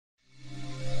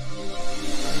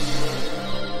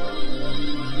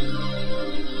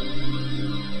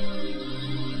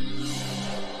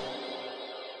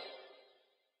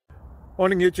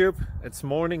Morning YouTube, it's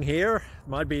morning here. It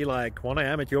might be like 1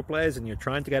 a.m. at your place and you're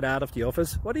trying to get out of the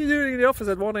office. What are you doing in the office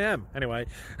at 1 a.m? Anyway,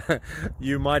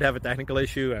 you might have a technical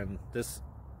issue and this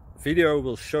video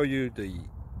will show you the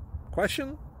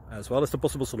question as well as the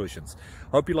possible solutions.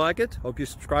 Hope you like it, hope you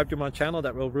subscribe to my channel.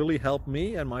 That will really help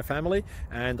me and my family,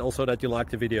 and also that you like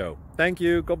the video. Thank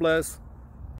you, God bless.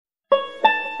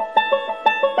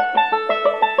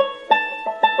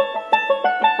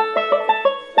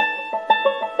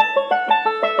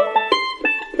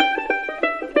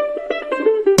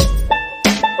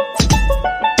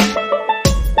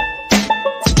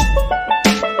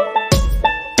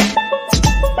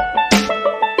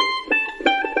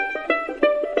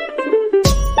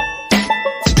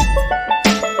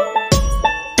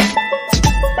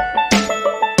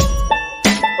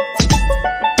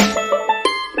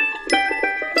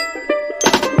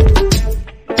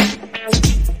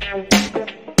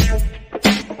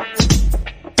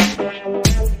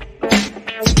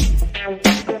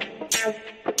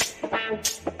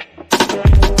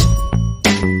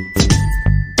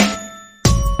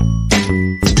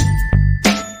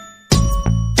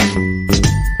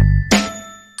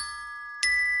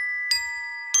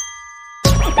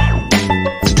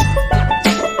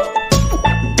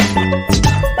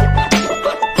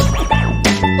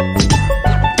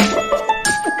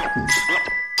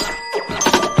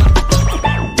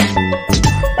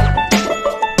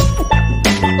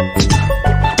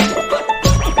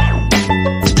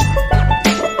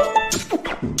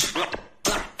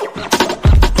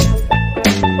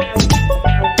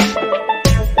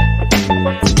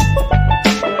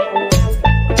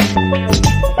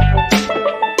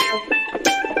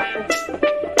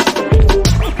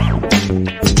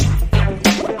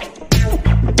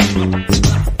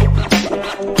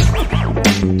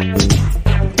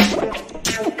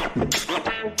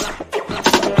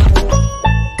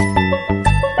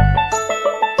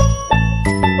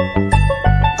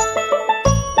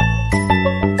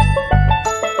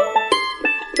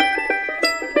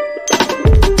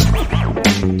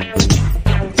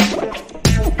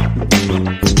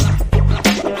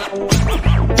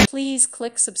 Please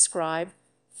click subscribe.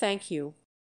 Thank you.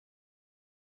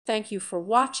 Thank you for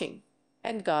watching,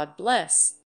 and God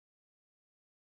bless.